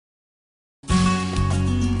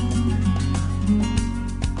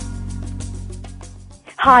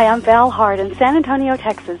Hi, I'm Val Hart in San Antonio,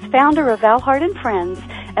 Texas, founder of Val Hart and Friends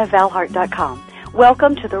at valhart.com.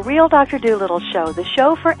 Welcome to the Real Dr. Doolittle Show, the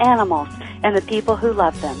show for animals and the people who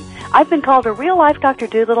love them. I've been called a real-life Dr.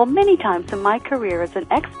 Doolittle many times in my career as an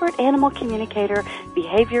expert animal communicator,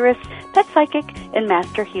 behaviorist, pet psychic, and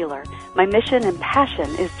master healer. My mission and passion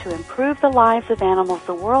is to improve the lives of animals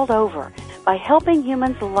the world over by helping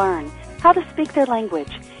humans learn how to speak their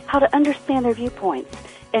language, how to understand their viewpoints,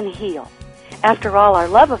 and heal. After all, our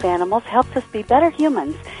love of animals helps us be better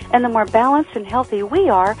humans, and the more balanced and healthy we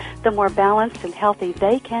are, the more balanced and healthy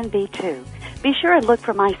they can be too. Be sure and look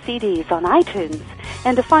for my CDs on iTunes.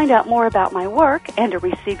 And to find out more about my work and to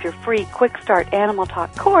receive your free Quick Start Animal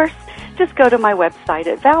Talk course, just go to my website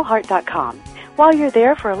at valhart.com. While you're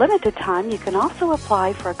there for a limited time, you can also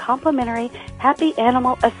apply for a complimentary Happy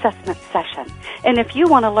Animal Assessment session. And if you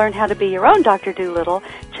want to learn how to be your own Dr. Doolittle,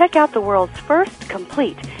 check out the world's first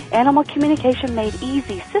complete Animal Communication Made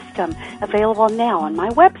Easy system available now on my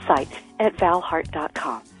website at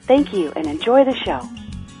valhart.com. Thank you and enjoy the show.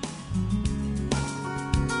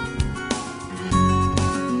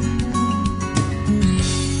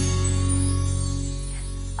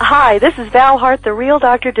 Hi, this is Val Hart, the Real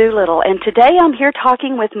Dr. Doolittle, and today I'm here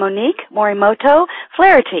talking with Monique Morimoto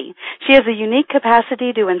Flaherty. She has a unique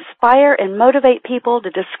capacity to inspire and motivate people to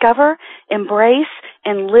discover, embrace,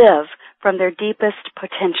 and live from their deepest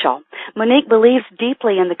potential. Monique believes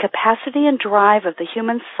deeply in the capacity and drive of the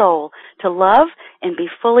human soul to love and be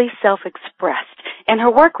fully self-expressed, and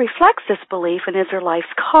her work reflects this belief and is her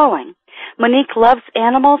life's calling. Monique loves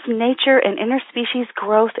animals, nature, and interspecies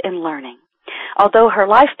growth and learning. Although her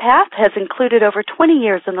life path has included over 20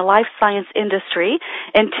 years in the life science industry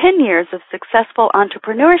and 10 years of successful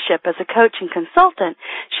entrepreneurship as a coach and consultant,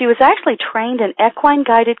 she was actually trained in equine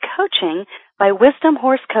guided coaching by Wisdom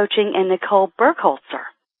Horse Coaching and Nicole Burkholzer.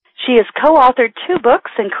 She has co-authored 2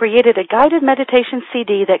 books and created a guided meditation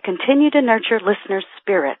CD that continue to nurture listeners'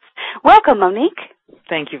 spirits. Welcome, Monique.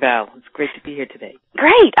 Thank you, Val. It's great to be here today.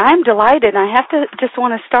 Great. I'm delighted. I have to just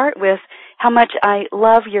want to start with how much I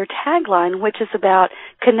love your tagline, which is about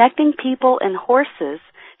connecting people and horses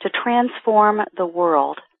to transform the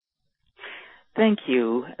world. Thank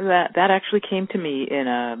you. That actually came to me in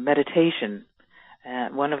a meditation.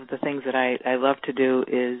 One of the things that I love to do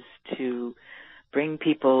is to bring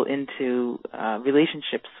people into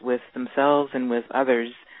relationships with themselves and with others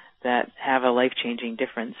that have a life-changing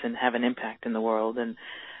difference and have an impact in the world. And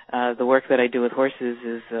the work that I do with horses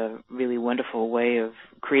is a really wonderful way of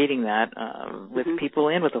creating that with people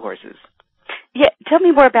and with the horses. Yeah, tell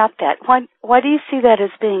me more about that. Why do you see that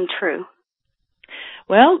as being true?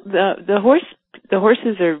 Well, the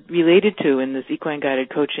horses are related to in this equine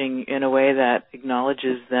guided coaching in a way that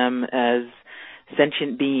acknowledges them as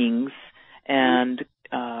sentient beings and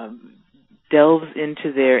delves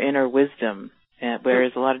into their inner wisdom.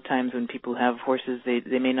 Whereas a lot of times when people have horses,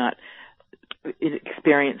 they may not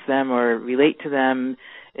experience them or relate to them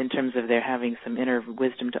in terms of their having some inner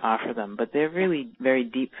wisdom to offer them. But they're really very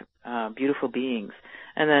deep, beautiful beings.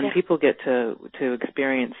 And then people get to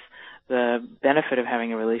experience the benefit of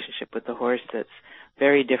having a relationship with the horse that's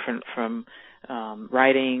very different from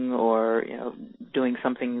riding or doing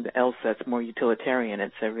something else that's more utilitarian.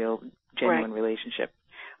 It's a real genuine relationship.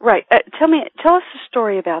 Right. Tell us a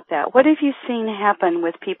story about that. What have you seen happen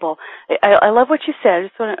with people? I love what you said. I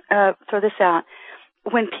just want to throw this out.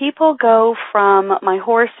 When people go from my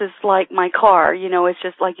horse is like my car, it's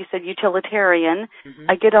just like you said, utilitarian.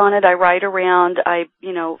 I get on it, I ride around, I,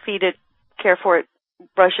 feed it, care for it,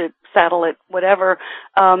 brush it, saddle it, whatever.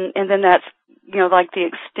 And then that's, like the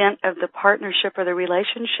extent of the partnership or the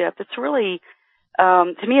relationship. It's really,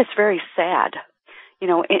 to me, it's very sad.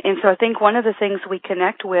 And so I think one of the things we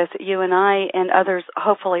connect with, you and I and others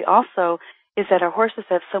hopefully also, is that our horses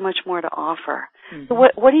have so much more to offer. So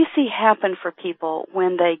what do you see happen for people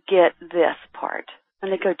when they get this part,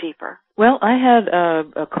 when they go deeper? Well, I had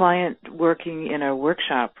a client working in a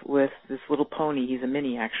workshop with this little pony. He's a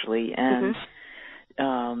mini, actually, and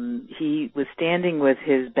he was standing with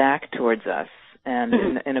his back towards us and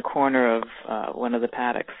in a corner of one of the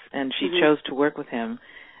paddocks, and she chose to work with him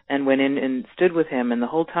and went in and stood with him, and the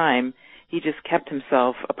whole time he just kept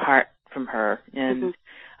himself apart from her. And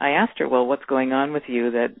I asked her, well, what's going on with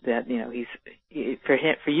you that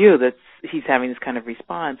he's having this kind of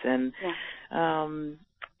response? And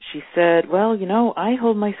she said, well, I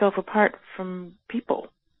hold myself apart from people.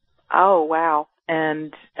 Oh, wow.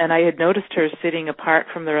 And I had noticed her sitting apart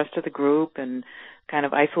from the rest of the group and kind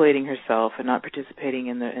of isolating herself and not participating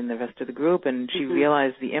in the rest of the group, and she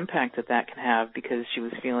realized the impact that can have because she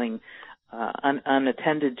was feeling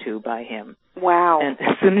unattended to by him. Wow. And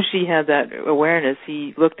as soon as she had that awareness,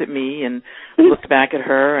 he looked at me and looked back at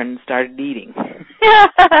her and started eating.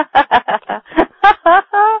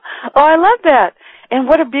 Oh, I love that. And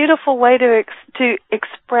what a beautiful way to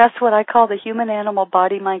express what I call the human-animal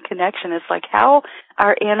body-mind connection. It's like how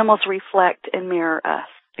our animals reflect and mirror us.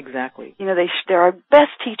 Exactly. You know, they're our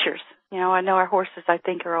best teachers. You know, I know our horses, I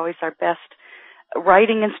think, are always our best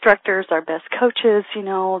riding instructors, our best coaches. You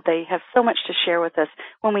know, they have so much to share with us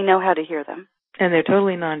when we know how to hear them. And they're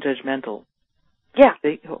totally non-judgmental. Yeah.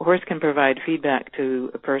 The horse can provide feedback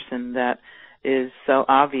to a person that is so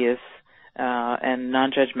obvious and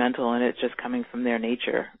non-judgmental, and it's just coming from their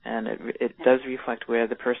nature. And it does reflect where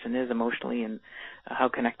the person is emotionally and how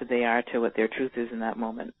connected they are to what their truth is in that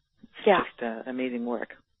moment. It's just amazing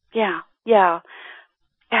work. Yeah, yeah.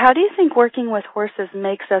 How do you think working with horses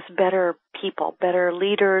makes us better people, better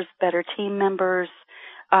leaders, better team members?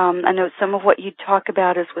 I know some of what you talk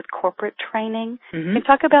about is with corporate training. Mm-hmm. Can you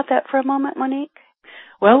talk about that for a moment, Monique?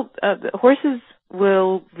 Well, the horses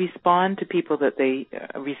will respond to people that they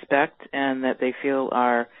respect and that they feel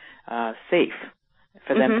are safe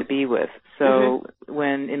for them to be with. So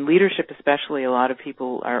when in leadership especially, a lot of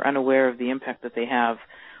people are unaware of the impact that they have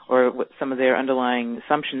or what some of their underlying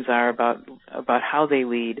assumptions are about how they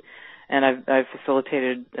lead. And I've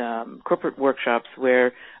facilitated corporate workshops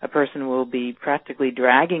where a person will be practically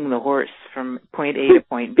dragging the horse from point A to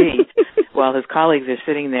point B while his colleagues are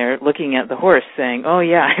sitting there looking at the horse saying, oh,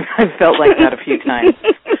 yeah, I've felt like that a few times.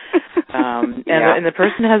 And the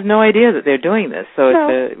person has no idea that they're doing this. So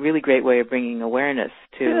it's a really great way of bringing awareness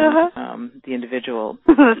to the individual.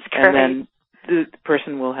 That's great. And then the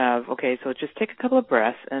person will have, okay, so just take a couple of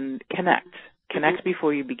breaths and connect. Connect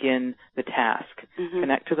before you begin the task.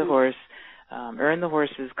 Connect to the horse. Earn the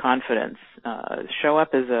horse's confidence. Show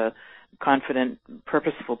up as a confident,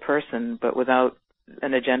 purposeful person, but without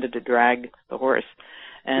an agenda to drag the horse.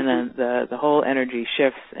 And then the whole energy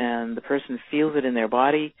shifts, and the person feels it in their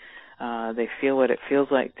body. They feel what it feels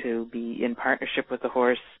like to be in partnership with the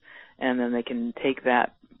horse, and then they can take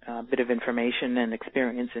that bit of information and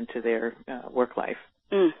experience into their work life.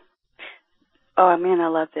 Oh, man, I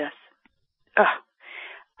love this.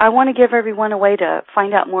 I want to give everyone a way to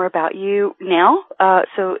find out more about you now.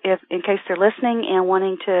 So if, in case they're listening and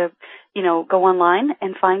wanting to, go online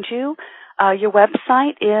and find you, your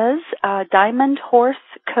website is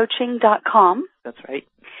diamondhorsecoaching.com. That's right.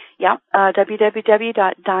 Yeah,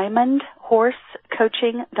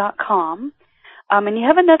 www.diamondhorsecoaching.com. And you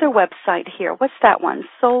have another website here. What's that one?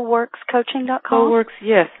 Soulworkscoaching.com? Soulworks,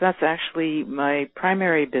 yes. That's actually my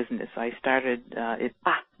primary business. I started it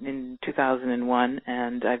in 2001,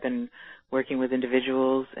 and I've been working with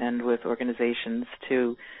individuals and with organizations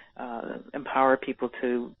to empower people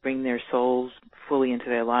to bring their souls fully into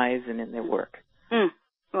their lives and in their work. Oh,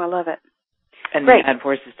 I love it. And we add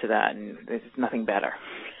horses to that, and there's nothing better.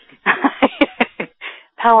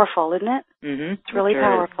 Powerful, isn't it? It's really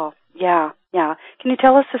powerful. Yeah. Can you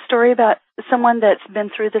tell us a story about someone that's been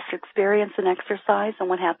through this experience and exercise and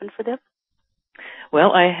what happened for them?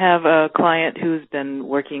 Well, I have a client who's been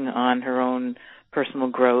working on her own personal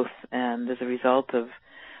growth, and as a result of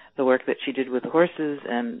the work that she did with the horses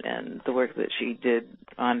and the work that she did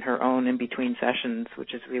on her own in between sessions,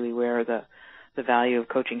 which is really where the value of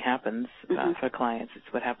coaching happens for clients.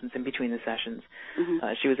 It's what happens in between the sessions.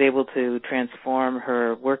 She was able to transform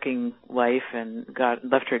her working life and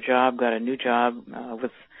left her job, got a new job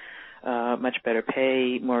with much better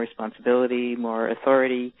pay, more responsibility, more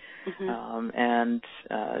authority, and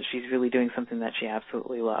she's really doing something that she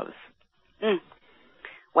absolutely loves.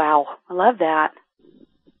 Wow, I love that.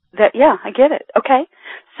 I get it. Okay,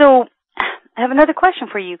 so I have another question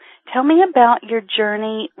for you. Tell me about your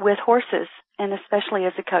journey with horses, and especially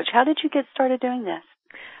as a coach. How did you get started doing this?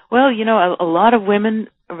 Well, a lot of women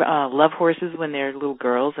love horses when they're little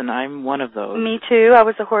girls, and I'm one of those. Me too. I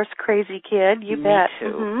was a horse-crazy kid. You bet. Me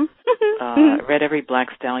too. I read every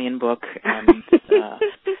Black Stallion book and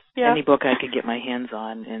any book I could get my hands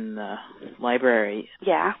on in the library.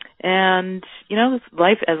 Yeah. And,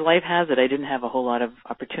 life has it, I didn't have a whole lot of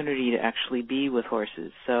opportunity to actually be with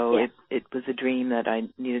horses. So it was a dream that I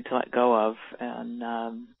needed to let go of and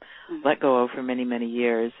let go of for many, many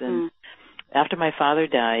years. And after my father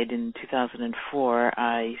died in 2004,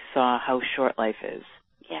 I saw how short life is.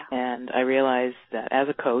 Yeah. And I realized that as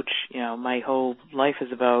a coach, my whole life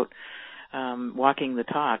is about walking the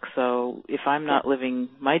talk. So if I'm not living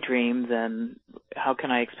my dream, then how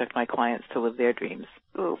can I expect my clients to live their dreams?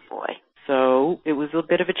 Oh, boy. So it was a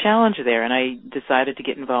bit of a challenge there, and I decided to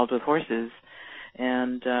get involved with horses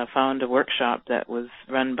and found a workshop that was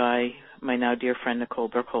run by my now dear friend Nicole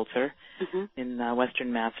Burkholzer in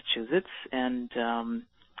western Massachusetts, and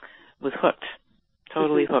was hooked,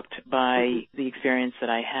 totally hooked by the experience that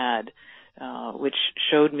I had, which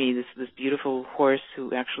showed me this beautiful horse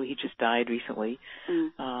who actually he just died recently.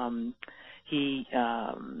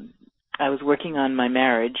 I was working on my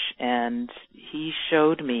marriage, and he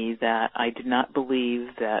showed me that I did not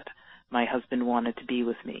believe that my husband wanted to be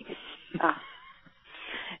with me.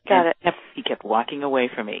 Got it. He kept walking away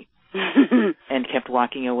from me and kept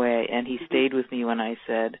walking away, and he stayed with me when I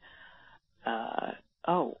said,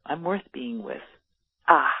 I'm worth being with.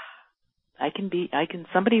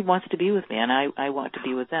 Somebody wants to be with me, and I want to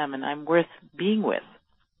be with them, and I'm worth being with.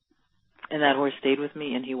 And that horse stayed with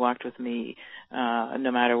me, and he walked with me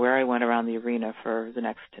no matter where I went around the arena for the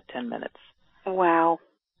next 10 minutes. Wow.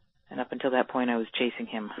 And up until that point, I was chasing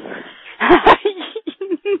him.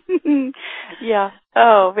 Yeah.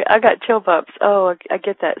 Oh, I got chill bumps. Oh, I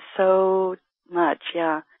get that so much.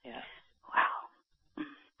 Yeah. Yeah. Wow.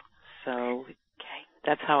 So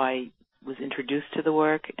that's how I was introduced to the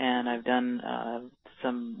work, and I've done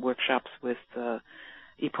some workshops with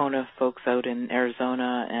Epona folks out in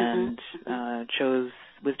Arizona, and chose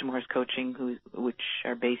Wisdom Horse Coaching, which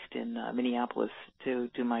are based in Minneapolis, to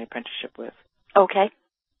do my apprenticeship with. Okay.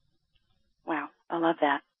 Wow, I love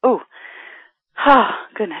that. Oh,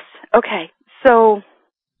 goodness. Okay, so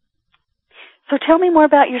tell me more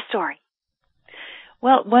about your story.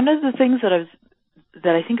 Well, one of the things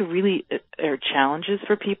that I think really are challenges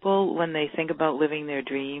for people when they think about living their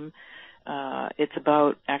dream, it's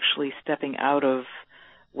about actually stepping out of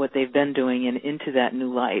what they've been doing and into that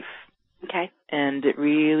new life. Okay. And it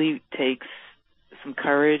really takes some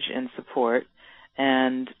courage and support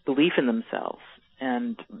and belief in themselves.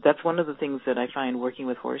 And that's one of the things that I find working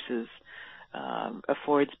with horses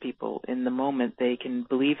affords people. In the moment, they can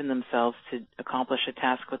believe in themselves to accomplish a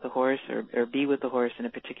task with the horse or be with the horse in a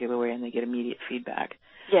particular way, and they get immediate feedback.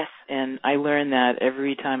 Yes. And I learn that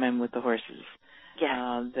every time I'm with the horses. Yes.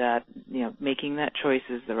 That, making that choice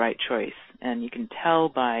is the right choice. And you can tell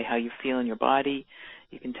by how you feel in your body.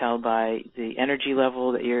 You can tell by the energy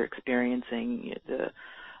level that you're experiencing,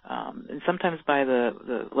 and sometimes by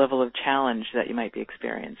the level of challenge that you might be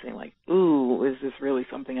experiencing. Like, ooh, is this really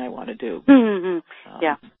something I want to do?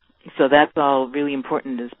 Yeah. So that's all really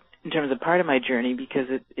important in terms of part of my journey, because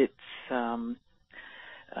it's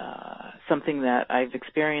something that I've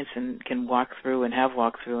experienced and can walk through and have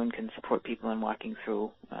walked through and can support people in walking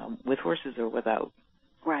through with horses or without.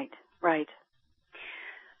 Right.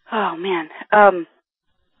 Oh, man.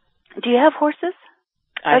 Do you have horses?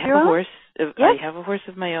 I have a horse. Yes? I have a horse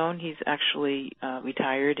of my own. He's actually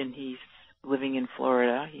retired, and he's living in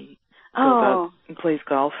Florida. He goes out and plays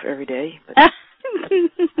golf every day. But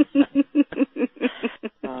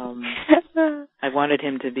I wanted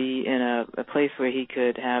him to be in a place where he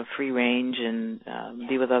could have free range and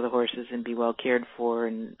be with other horses and be well cared for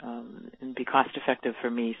and be cost effective for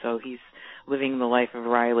me. So he's living the life of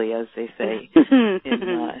Riley, as they say,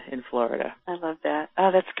 in Florida. I love that.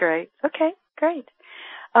 Oh, that's great. Okay, great.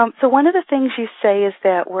 So one of the things you say is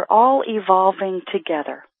that we're all evolving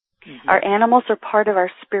together. Our animals are part of our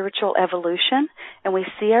spiritual evolution, and we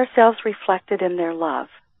see ourselves reflected in their love.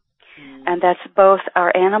 And that's both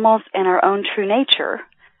our animals and our own true nature,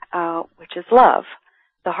 which is love.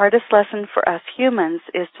 The hardest lesson for us humans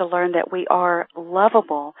is to learn that we are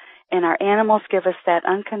lovable, and our animals give us that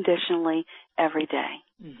unconditionally every day.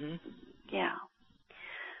 Yeah.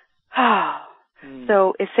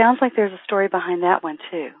 So it sounds like there's a story behind that one,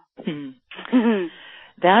 too.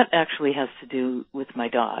 That actually has to do with my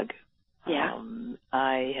dog. Yeah.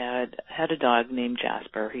 I had a dog named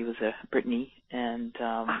Jasper. He was a Brittany, and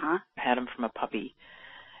had him from a puppy.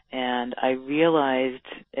 And I realized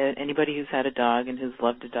anybody who's had a dog and who's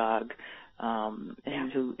loved a dog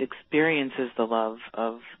and who experiences the love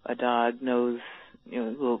of a dog knows,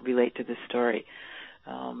 will relate to this story.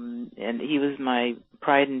 And he was my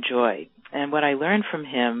pride and joy. And what I learned from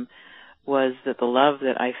him was that the love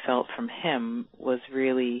that I felt from him was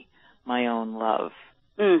really my own love.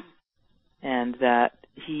 And that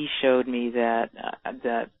he showed me that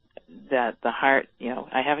the heart,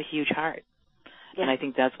 I have a huge heart. And I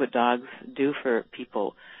think that's what dogs do for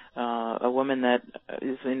people. A woman that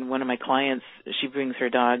is in one of my clients, she brings her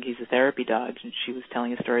dog. He's a therapy dog. And she was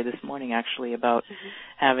telling a story this morning, actually, about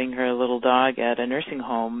having her little dog at a nursing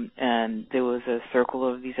home. And there was a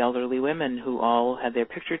circle of these elderly women who all had their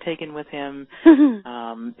picture taken with him.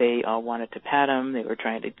 They all wanted to pat him. They were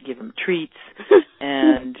trying to give him treats.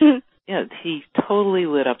 And he totally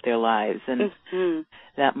lit up their lives. And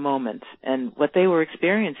that moment. And what they were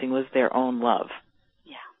experiencing was their own love.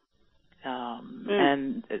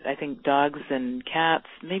 And I think dogs and cats,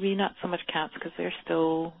 maybe not so much cats because they're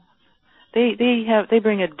still, they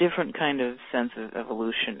bring a different kind of sense of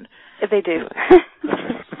evolution. They do.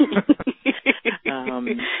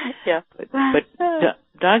 Yeah. But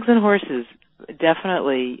dogs and horses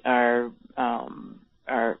definitely are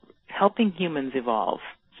helping humans evolve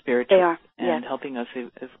spiritually. They are, and helping us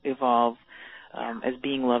evolve as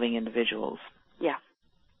being loving individuals. Yeah.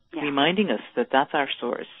 Reminding us that that's our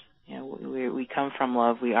source. You know, we come from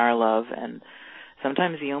love, we are love, and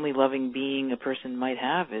sometimes the only loving being a person might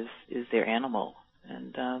have is their animal,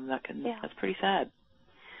 and that's pretty sad.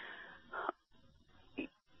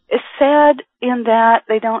 It's sad in that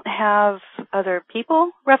they don't have other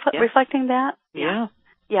people reflecting that. Yeah.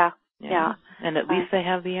 And at least they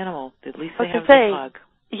have the animal. At least they have the dog.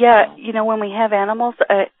 Yeah, you know, when we have animals,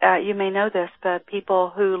 you may know this, but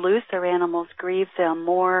people who lose their animals grieve them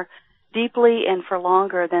more deeply and for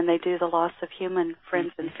longer than they do the loss of human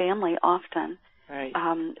friends and family often. Right.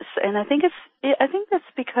 And I think that's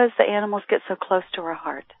because the animals get so close to our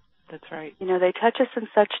heart. That's right. You know, they touch us in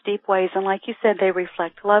such deep ways, and like you said, they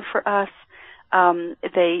reflect love for us.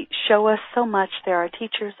 They show us so much. They're our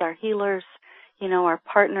teachers, our healers, you know, our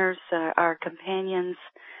partners, our companions.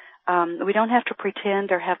 We don't have to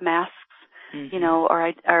pretend or have masks, you know,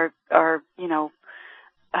 or you know,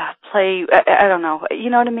 play. I don't know. You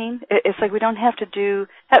know what I mean? It's like we don't have to do.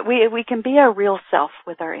 We can be our real self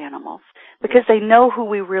with our animals because they know who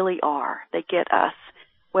we really are. They get us,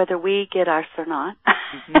 whether we get us or not.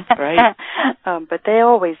 Right. But they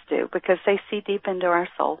always do because they see deep into our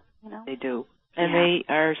soul. You know? They do, and they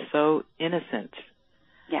are so innocent.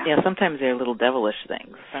 Yeah, sometimes they're little devilish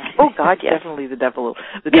things. Oh God, yes. Definitely the devil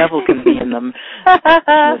can be in them, which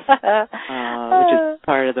is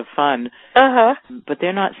part of the fun. But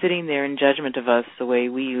they're not sitting there in judgment of us the way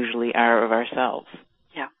we usually are of ourselves.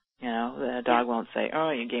 Yeah. You know, the dog won't say,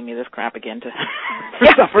 "Oh, you gave me this crap again for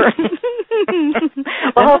supper."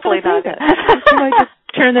 Well, hopefully not. They might just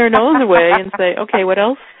turn their nose away and say, "Okay, what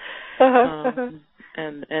else?"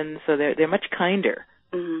 And so they're much kinder.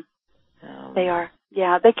 They are.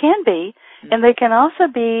 Yeah, they can be. And they can also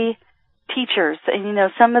be teachers. And, you know,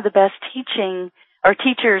 some of the best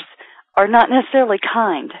teachers are not necessarily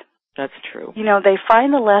kind. That's true. You know, they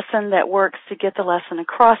find the lesson that works to get the lesson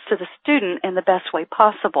across to the student in the best way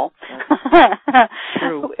possible. That's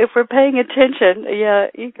true. If we're paying attention, yeah,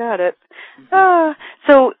 you got it.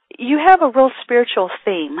 So you have a real spiritual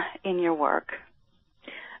theme in your work.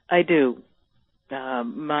 I do.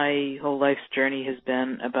 My whole life's journey has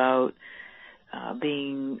been about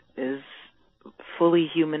being as fully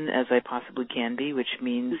human as I possibly can be, which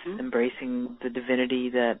means embracing the divinity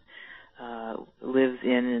that lives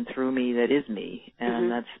in and through me, that is me, and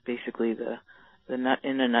that's basically in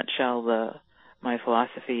a nutshell my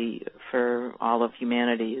philosophy for all of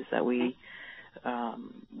humanity is that we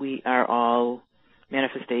are all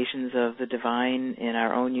manifestations of the divine in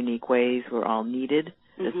our own unique ways. We're all needed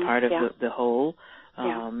as part of the whole.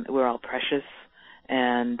 We're all precious.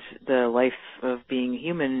 And the life of being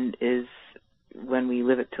human is, when we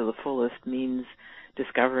live it to the fullest, means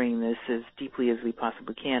discovering this as deeply as we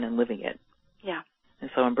possibly can and living it. Yeah. And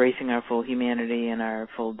so embracing our full humanity and our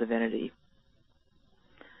full divinity.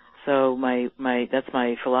 So that's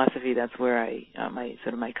my philosophy. That's where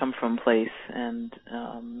my come from place, and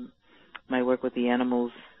my work with the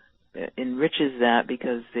animals enriches that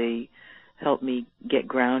because they help me get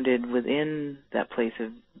grounded within that place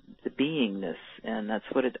of the beingness, and that's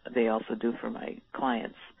what they also do for my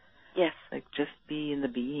clients. Yes. Like, just be in the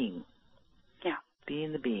being. Yeah. Be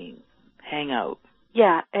in the being. Hang out.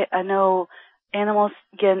 Yeah, I know animals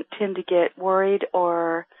tend to get worried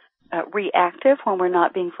or reactive when we're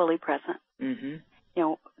not being fully present. You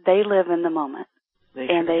know, they live in the moment.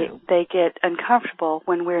 They get uncomfortable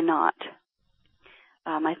when we're not.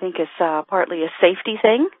 I think it's partly a safety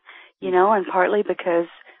thing, you know, and partly because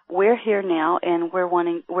we're here now and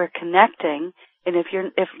we're connecting, and if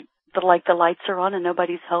the lights are on and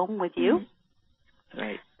nobody's home with you,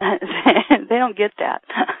 right? They don't get that.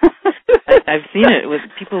 I've seen it with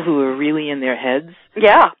people who are really in their heads.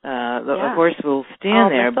 Yeah. The horse will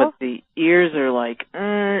stand there, but the ears are like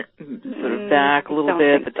sort of back a little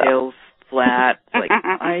bit. The tail's flat. It's like,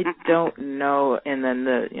 I don't know. And then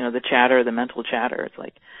the chatter, the mental chatter. It's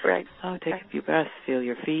like, right. Oh, take a few breaths, feel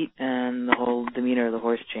your feet, and the whole demeanor of the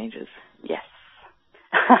horse changes. Yes.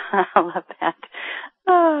 I love that.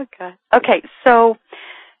 Oh, God. Okay, so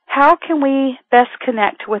how can we best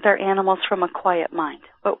connect with our animals from a quiet mind?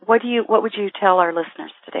 What would you tell our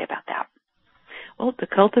listeners today about that? Well, to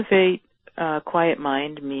cultivate a quiet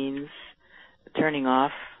mind means turning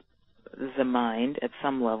off the mind at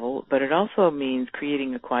some level, but it also means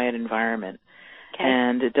creating a quiet environment. Okay.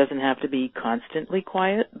 And it doesn't have to be constantly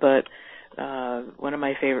quiet, but one of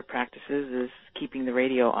my favorite practices is keeping the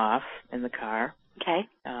radio off in the car. Okay.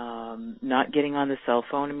 Not getting on the cell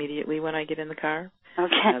phone immediately when I get in the car.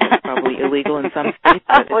 Okay. That's probably illegal in some states,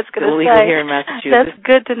 but it's illegal here in Massachusetts. That's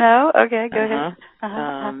good to know. Okay, go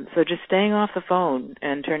ahead. So just staying off the phone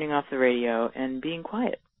and turning off the radio and being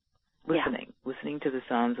quiet, listening to the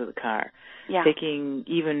sounds of the car. Yeah. Taking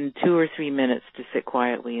even 2 or 3 minutes to sit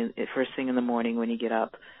quietly first thing in the morning when you get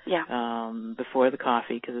up. Yeah. Before the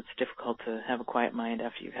coffee, because it's difficult to have a quiet mind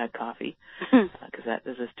after you've had coffee, because that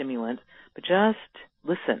is a stimulant. But just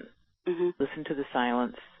listen. Mm-hmm. Listen to the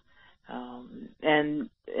silence,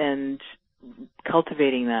 and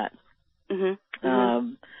cultivating that.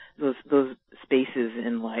 Mm-hmm. Those spaces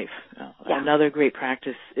in life. Another great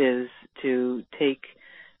practice is to take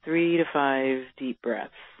 3 to 5 deep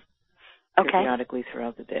breaths. Periodically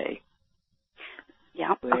throughout the day.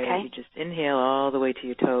 Yeah, where you just inhale all the way to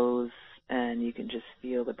your toes, and you can just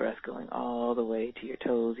feel the breath going all the way to your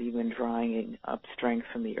toes, even drawing up strength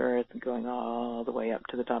from the earth and going all the way up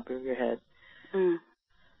to the top of your head. Mm.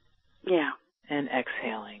 Yeah. And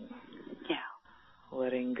exhaling. Yeah.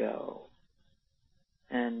 Letting go.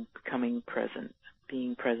 And becoming present,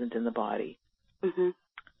 being present in the body. Mm-hmm.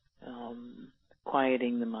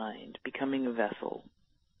 Quieting the mind, becoming a vessel.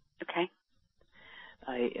 Okay.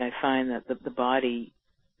 I find that the body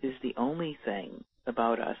is the only thing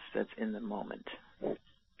about us that's in the moment.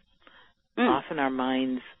 Often our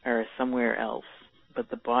minds are somewhere else, but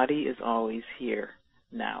the body is always here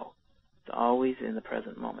now. It's always in the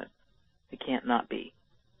present moment. It can't not be.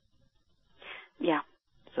 Yeah.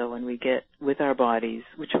 So when we get with our bodies,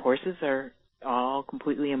 which horses are all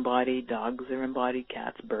completely embodied, dogs are embodied,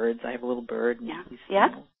 cats, birds. I have a little bird. And he's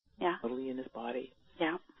totally in his body.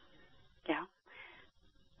 Yeah. Yeah.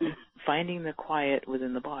 Finding the quiet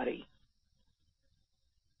within the body.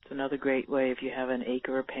 It's another great way. If you have an ache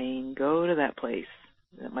or a pain, go to that place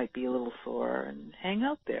that might be a little sore and hang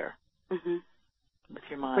out there with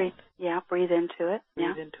your mind. Breathe into it.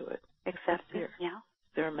 Breathe into it. Accept it. Yeah.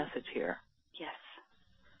 Is there a message here? Yes.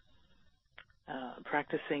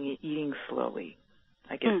 Practicing eating slowly.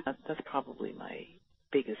 I guess that's probably my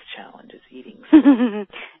biggest challenge is eating slowly.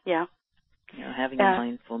 Yeah. Having a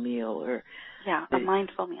mindful meal or... Yeah, a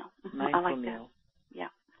mindful meal. Mindful I like meal. That. Yeah.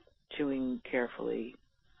 Chewing carefully.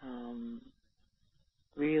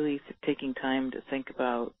 Really taking time to think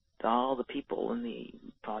about all the people and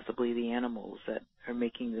possibly the animals that are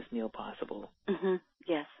making this meal possible. Mm-hmm.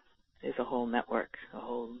 Yes. There's a whole network, a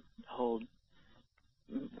whole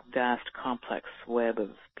vast, complex web of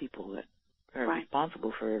people that are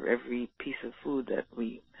responsible for every piece of food that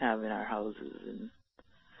we have in our houses and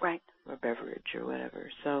or beverage or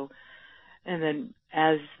whatever. So, and then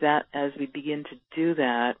as we begin to do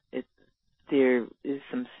that, there is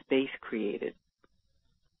some space created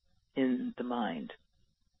in the mind.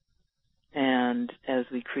 And as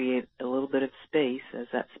we create a little bit of space, as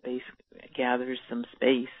that space gathers some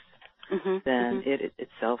space, then it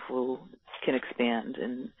itself can expand,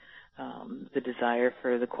 and the desire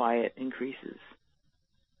for the quiet increases.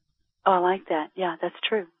 Oh, I like that. Yeah, that's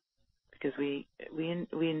true. Because we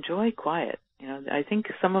enjoy quiet. I think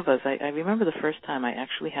some of us, I remember the first time I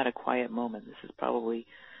actually had a quiet moment. This is probably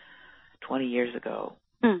 20 years ago.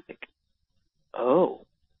 Like,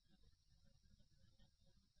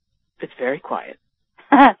 it's very quiet.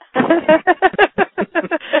 I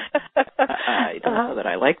don't know that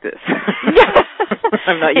I like this.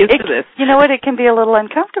 I'm not used to this. You know what? It can be a little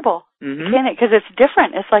uncomfortable, can it? Because it's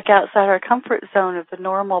different. It's like outside our comfort zone of the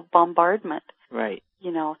normal bombardment. Right.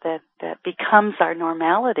 That becomes our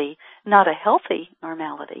normality, not a healthy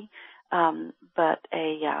normality, but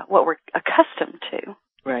what we're accustomed to.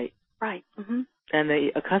 Right. Right. Mm-hmm. And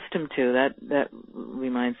the accustomed to, that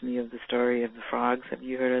reminds me of the story of the frogs. Have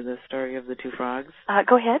you heard of the story of the 2 frogs?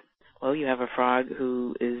 Go ahead. Well, you have a frog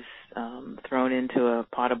who is thrown into a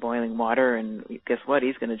pot of boiling water, and guess what?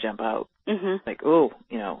 He's going to jump out. Like,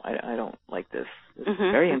 I don't like this. This is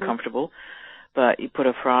very uncomfortable. But you put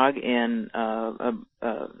a frog in some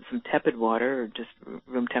tepid water, or just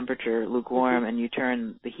room temperature, lukewarm, and you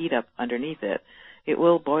turn the heat up underneath it, it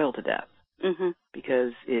will boil to death.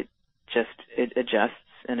 Because it adjusts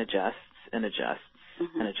and adjusts and adjusts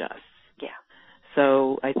and adjusts. Yeah.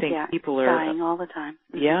 So I think people are dying all the time.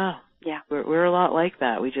 Yeah. Yeah. We're a lot like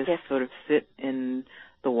that. We just sort of sit in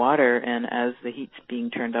the water, and as the heat's being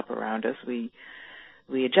turned up around us, we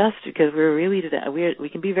adjust because we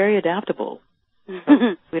can be very adaptable.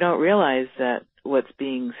 We don't realize that what's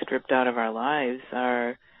being stripped out of our lives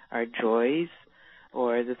are our joys,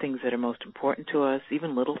 or the things that are most important to us,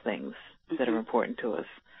 even little things that are important to us.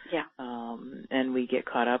 Yeah. And we get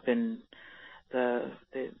caught up in the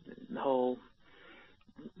whole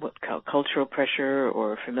cultural pressure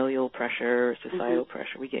or familial pressure or societal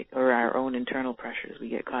pressure. Or our own internal pressures. We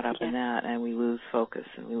get caught up in that, and we lose focus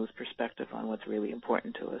and we lose perspective on what's really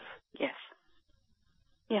important to us. Yes.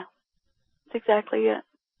 Yeah. That's exactly it.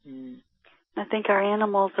 I think our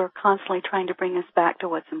animals are constantly trying to bring us back to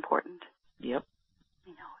what's important. Yep.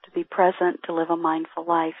 To be present, to live a mindful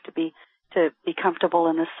life, to be comfortable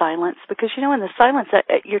in the silence. Because, in the silence,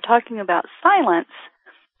 you're talking about silence,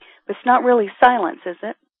 but it's not really silence, is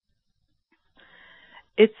it?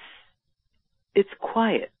 It's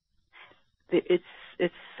quiet.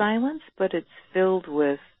 It's silence, but it's filled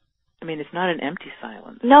with, it's not an empty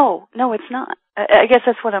silence. No, it's not. I guess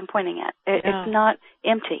that's what I'm pointing at. It's not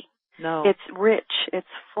empty. No. It's rich. It's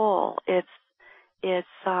full. It's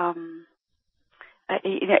a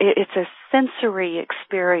sensory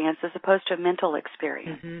experience as opposed to a mental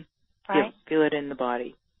experience. Right? Yeah, feel it in the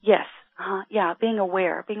body. Yes. Yeah, being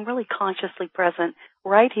aware, being really consciously present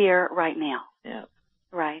right here, right now. Yeah.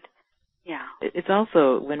 Right. Yeah. It's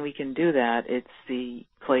also, when we can do that, it's the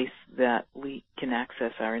place that we can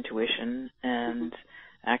access our intuition and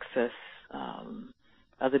access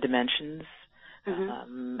other dimensions,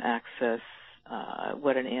 access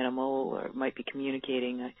what an animal might be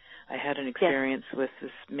communicating. I had an experience with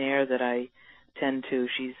this mare that I tend to.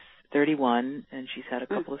 She's 31, and she's had a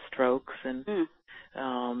couple of strokes, and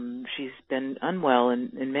she's been unwell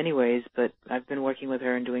in many ways, but I've been working with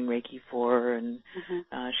her and doing Reiki for her, and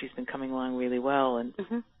she's been coming along really well. And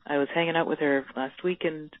I was hanging out with her last week,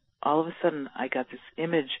 and all of a sudden I got this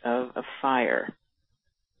image of a fire,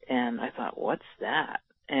 and I thought, what's that?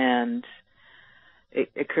 And it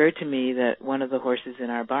occurred to me that one of the horses in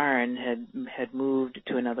our barn had moved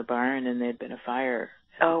to another barn, and there had been a fire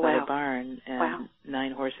at the barn, and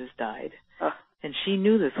 9 horses died. And she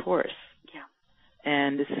knew this horse. Yeah.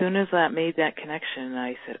 And as soon as that made that connection,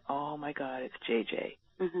 I said, "Oh my God, it's JJ.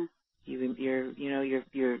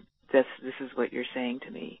 This is what you're saying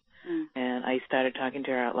to me." And I started talking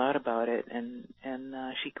to her out loud about it, and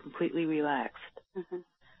she completely relaxed.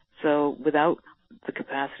 So without the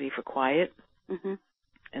capacity for quiet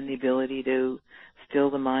and the ability to still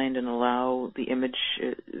the mind and allow the image,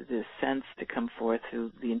 the sense to come forth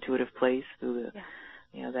through the intuitive place, through the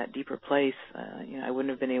that deeper place, I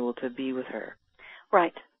wouldn't have been able to be with her.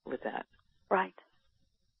 Right. With that. Right.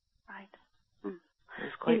 It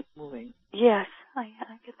was quite moving. Yes, I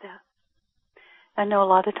get that. I know a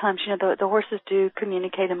lot of times, the horses do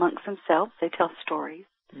communicate amongst themselves. They tell stories.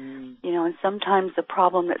 And sometimes the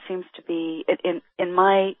problem that seems to be, in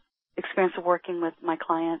my experience of working with my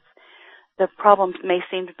clients, the problem may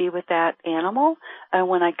seem to be with that animal. And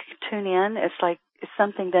when I tune in, it's like it's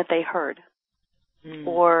something that they heard.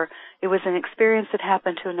 Or it was an experience that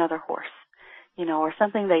happened to another horse, or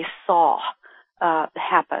something they saw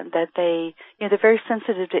happen, that they're very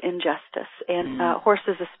sensitive to injustice, and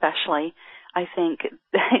horses especially, I think.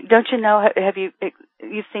 Don't you know,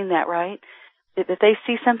 you've seen that, right? If they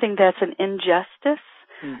see something that's an injustice,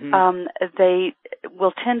 they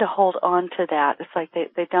will tend to hold on to that. It's like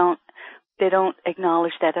they don't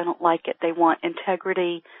acknowledge that. They don't like it. They want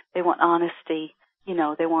integrity. They want honesty.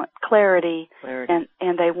 They want clarity.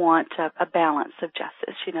 and they want a balance of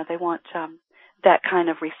justice. They want that kind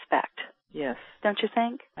of respect. Yes. Don't you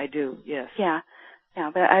think? I do. Yes. Yeah.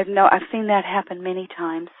 But I've seen that happen many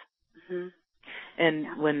times.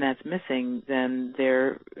 And when that's missing, then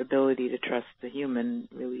their ability to trust the human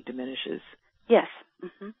really diminishes. Yes.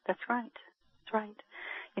 That's right. That's right.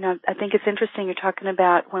 I think it's interesting you're talking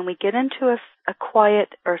about when we get into a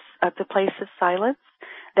quiet or the place of silence,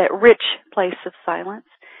 that rich place of silence,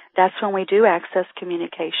 that's when we do access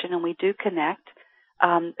communication and we do connect.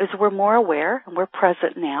 As we're more aware and we're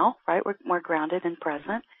present now, right? We're more grounded and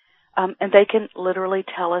present. And they can literally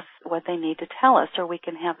tell us what they need to tell us, or we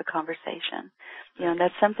can have a conversation. And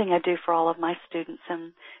that's something I do for all of my students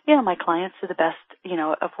and, my clients to the best,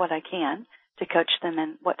 of what I can to coach them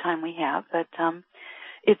in what time we have. But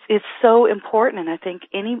it's so important, and I think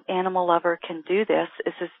any animal lover can do this.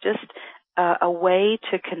 This is just a way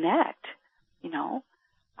to connect,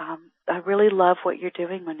 I really love what you're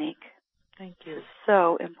doing, Monique. Thank you. It's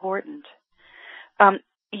so important.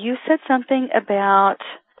 You said something about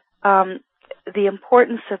the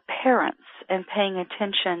importance of parents and paying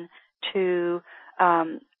attention to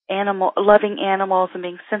loving animals and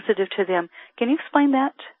being sensitive to them. Can you explain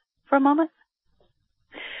that for a moment?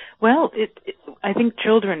 Well, I think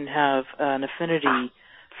children have an affinity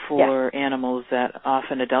for animals that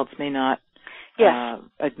often adults may not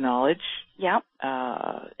acknowledge. Yep.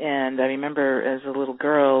 And I remember as a little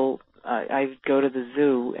girl, I'd go to the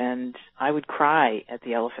zoo and I would cry at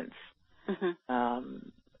the elephants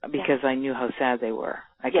because I knew how sad they were.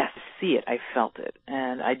 I could see it. I felt it.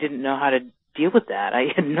 And I didn't know how to deal with that. I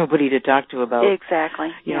had nobody to talk to about. Exactly.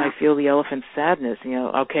 You know, I feel the elephant's sadness. You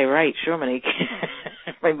know, okay, right, sure, Monique.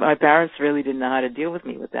 My parents really didn't know how to deal with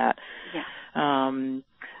me with that. Yeah.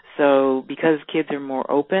 So because kids are more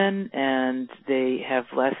open and they have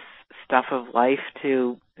less stuff of life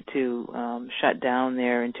to shut down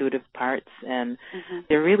their intuitive parts, and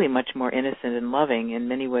they're really much more innocent and loving. In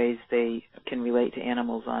many ways, they can relate to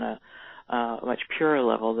animals on a much purer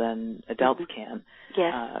level than adults can.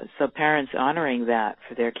 Yes. So parents honoring that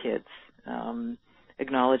for their kids,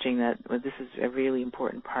 acknowledging that this is a really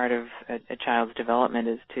important part of a child's development,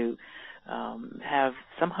 is to have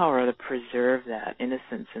somehow or other preserve that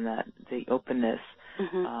innocence and that the openness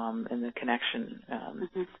and the connection.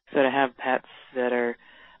 So to have pets that are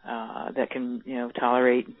that can, you know,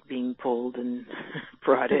 tolerate being pulled and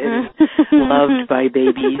brought in, loved by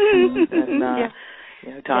babies and you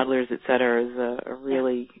know, toddlers, et cetera, is a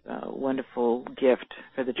really wonderful gift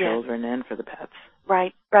for the children and for the pets.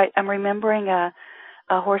 Right, right. I'm remembering a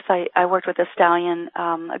horse I worked with, a stallion,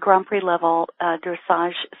 a Grand Prix level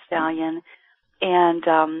dressage stallion,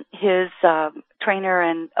 and his trainer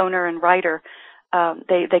and owner and rider,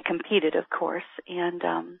 they competed, of course, and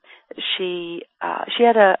she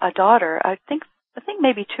had a daughter, I think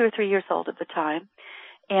maybe 2 or 3 years old at the time.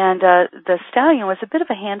 And the stallion was a bit of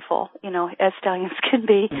a handful, you know, as stallions can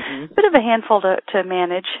be, a bit of a handful to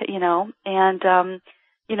manage, you know. And,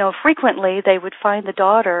 you know, frequently they would find the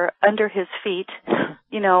daughter under his feet,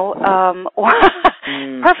 you know,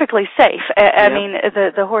 perfectly safe. I mean,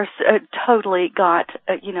 the horse totally got,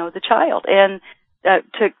 you know, the child, and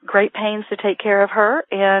took great pains to take care of her,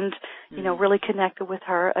 and, you know, really connected with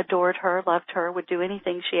her, adored her, loved her, would do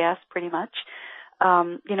anything she asked pretty much.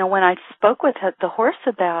 You know, when I spoke with the horse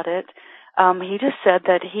about it, he just said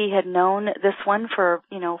that he had known this one for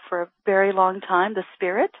a very long time, the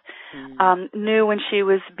spirit, knew when she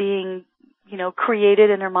was being, you know,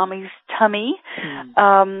 created in her mommy's tummy.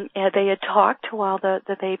 And they had talked while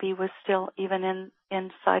the baby was still even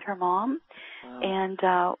inside her mom, and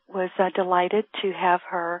was delighted to have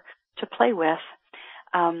her to play with.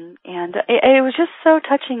 And it was just so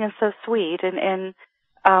touching and so sweet. And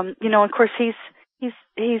you know, of course, he's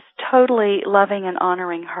totally loving and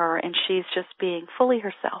honoring her, and she's just being fully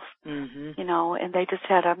herself, you know, and they just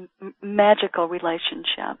had a magical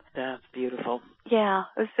relationship. That's beautiful. Yeah,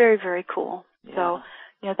 it was very, very cool. Yeah. So,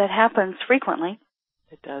 you know, that happens frequently.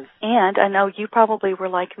 It does. And I know you probably were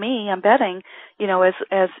like me, I'm betting, you know,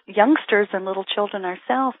 as youngsters and little children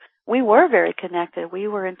ourselves, we were very connected. We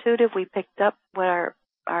were intuitive. We picked up what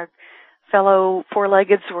our fellow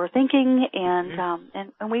four-leggeds were thinking,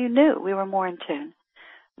 and we knew we were more in tune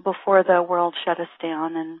before the world shut us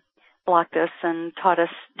down and blocked us and taught us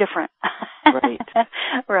different. Right.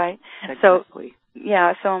 Right. Exactly.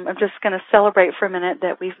 So I'm just going to celebrate for a minute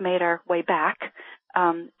that we've made our way back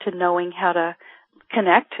to knowing how to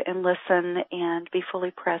connect and listen and be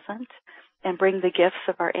fully present and bring the gifts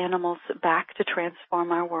of our animals back to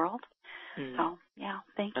transform our world. So, yeah,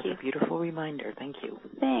 thank you. That's a beautiful reminder. Thank you.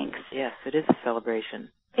 Thanks. Yes, it is a celebration.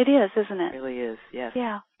 It is, isn't it? It really is, yes.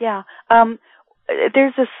 Yeah.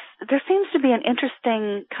 There seems to be an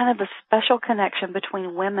interesting kind of a special connection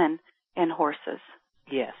between women and horses.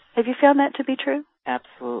 Yes. Have you found that to be true?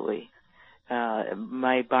 Absolutely.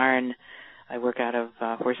 My barn, I work out of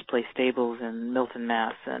Horse Place Stables in Milton,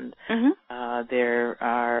 Mass., and there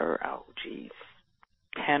are,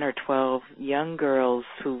 10 or 12 young girls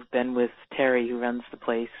who've been with Terry, who runs the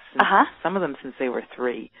place. Some of them since they were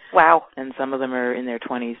 3. Wow. And some of them are in their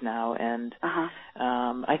 20s now. And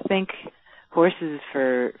I think horses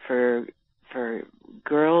for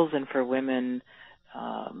girls and for women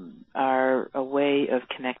are a way of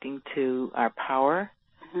connecting to our power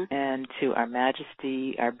and to our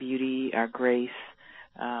majesty, our beauty, our grace,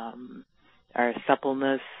 our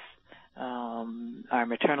suppleness, our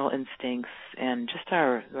maternal instincts, and just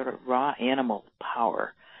our sort of raw animal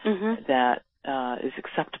power that is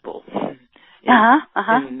acceptable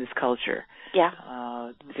in this culture.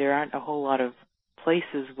 Yeah. There aren't a whole lot of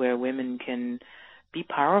places where women can be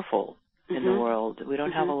powerful in the world. We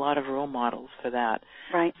don't have a lot of role models for that.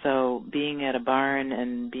 Right. So being at a barn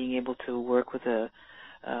and being able to work with a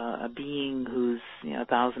being who's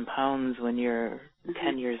 1,000 pounds when you're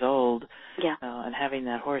 10 years old, and having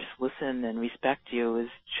that horse listen and respect you is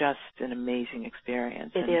just an amazing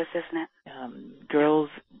experience. It is, isn't it? Girls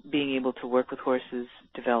being able to work with horses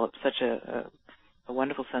develop such a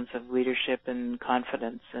wonderful sense of leadership and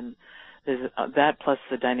confidence, and there's that plus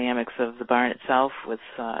the dynamics of the barn itself with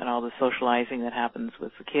and all the socializing that happens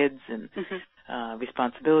with the kids and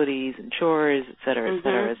responsibilities and chores, et cetera, et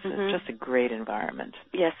cetera. It's just a great environment.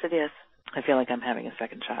 Yes, it is. I feel like I'm having a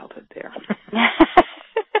second childhood there.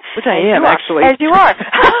 Which I am, actually. As you are.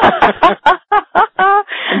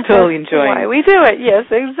 I'm totally enjoying it. Why we do it. Yes,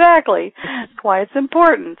 exactly. That's why it's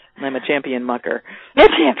important. I'm a champion mucker. A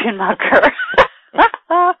champion mucker.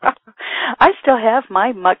 I still have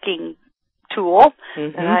my mucking tool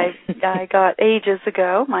that I got ages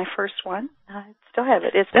ago, my first one. I still have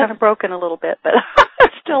it. It's kind of broken a little bit, but I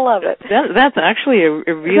still love it. That's actually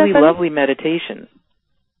a really lovely meditation.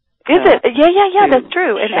 Is it? Yeah, that's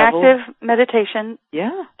true. An active meditation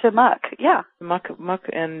to muck, Muck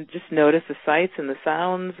and just notice the sights and the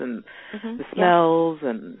sounds and the smells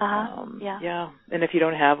and, And if you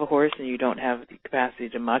don't have a horse and you don't have the capacity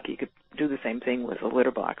to muck, you could do the same thing with a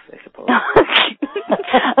litter box, I suppose.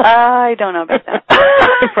 I don't know about that.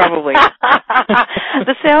 Probably.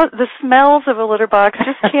 The smells of a litter box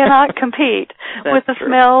just cannot compete with the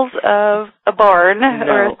smells of a barn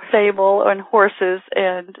or a stable and horses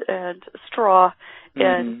and straw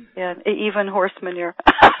and even horse manure.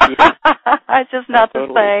 It's just not the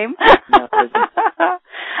same. No, it isn't.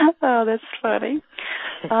 Oh, that's funny.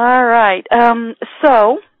 All right.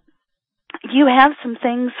 So you have some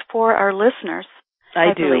things for our listeners.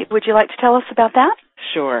 I do. believe. Would you like to tell us about that?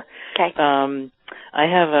 Sure. Okay. I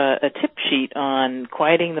have a tip sheet on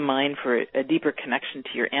quieting the mind for a deeper connection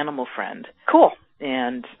to your animal friend. Cool.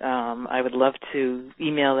 And I would love to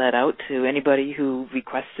email that out to anybody who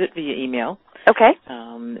requests it via email. Okay.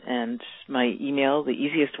 And my email, the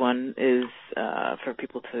easiest one is for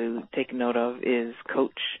people to take note of, is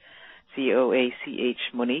Coach,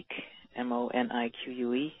 COACH Monique,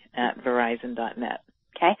 MONIQUE, @Verizon.net.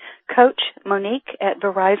 Okay. Coach Monique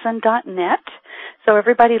 @Verizon.net. So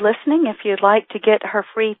everybody listening, if you'd like to get her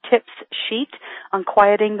free tips sheet on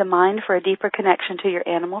quieting the mind for a deeper connection to your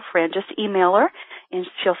animal friend, just email her and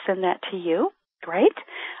she'll send that to you. Great.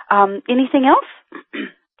 Anything else?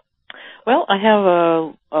 Well, I have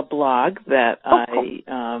a blog that I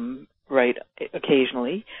write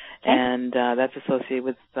occasionally, and that's associated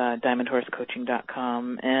with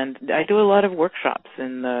diamondhorsecoaching.com. And I do a lot of workshops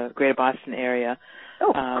in the greater Boston area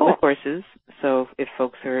with horses. So if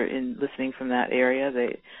folks are listening from that area,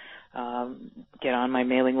 they get on my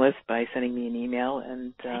mailing list by sending me an email,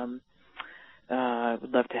 and I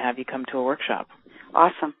would love to have you come to a workshop.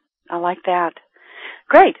 Awesome. I like that.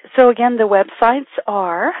 Great. So again, the websites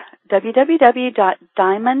are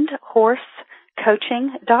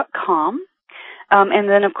www.diamondhorsecoaching.com. And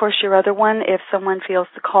then, of course, your other one, if someone feels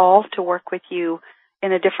the call to work with you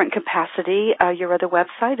in a different capacity, your other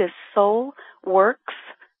website is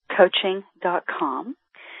soulworkscoaching.com.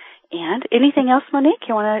 And anything else, Monique,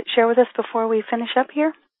 you want to share with us before we finish up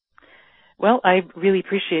here? Well, I really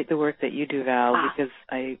appreciate the work that you do, Val, because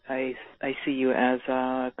I see you as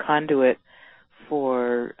a conduit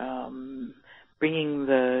for bringing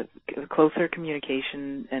the closer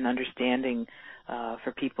communication and understanding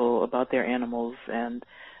for people about their animals and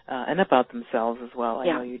about themselves as well. I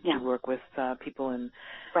know you work with people and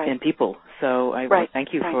people, so I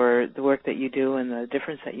thank you for the work that you do and the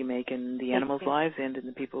difference that you make in the animals' lives and in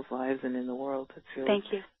the people's lives and in the world. It's really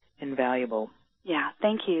invaluable. Yeah,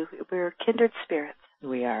 thank you. We're kindred spirits.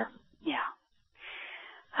 We are. Yeah.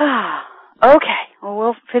 Okay, well,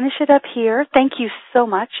 we'll finish it up here. Thank you so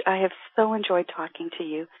much. I have so enjoyed talking to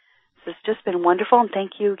you. This has just been wonderful, and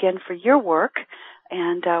thank you again for your work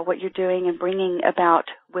and what you're doing and bringing about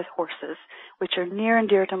with horses, which are near and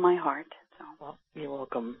dear to my heart. So. Well, you're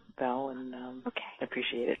welcome, Val, and I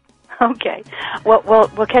appreciate it. Okay. Well,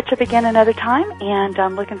 we'll catch up again another time, and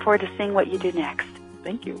I'm looking forward to seeing what you do next.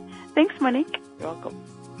 Thank you. Thanks, Monique. You're welcome.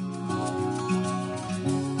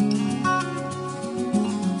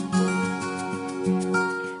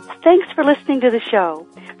 Thanks for listening to the show.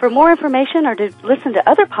 For more information or to listen to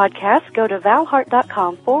other podcasts, go to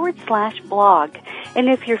valhart.com/blog. And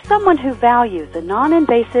if you're someone who values a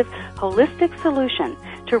non-invasive, holistic solution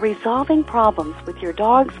to resolving problems with your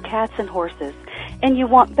dogs, cats, and horses, and you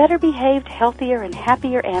want better behaved, healthier, and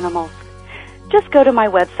happier animals, just go to my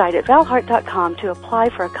website at valhart.com to apply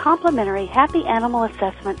for a complimentary Happy Animal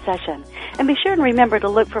Assessment session. And be sure and remember to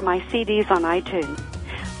look for my CDs on iTunes.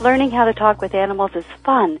 Learning how to talk with animals is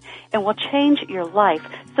fun and will change your life.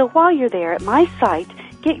 So while you're there at my site,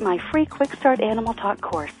 get my free Quick Start Animal Talk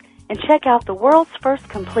course and check out the world's first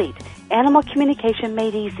complete Animal Communication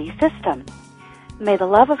Made Easy system. May the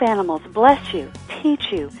love of animals bless you,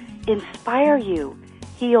 teach you, inspire you,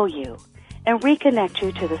 heal you, and reconnect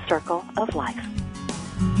you to the circle of life.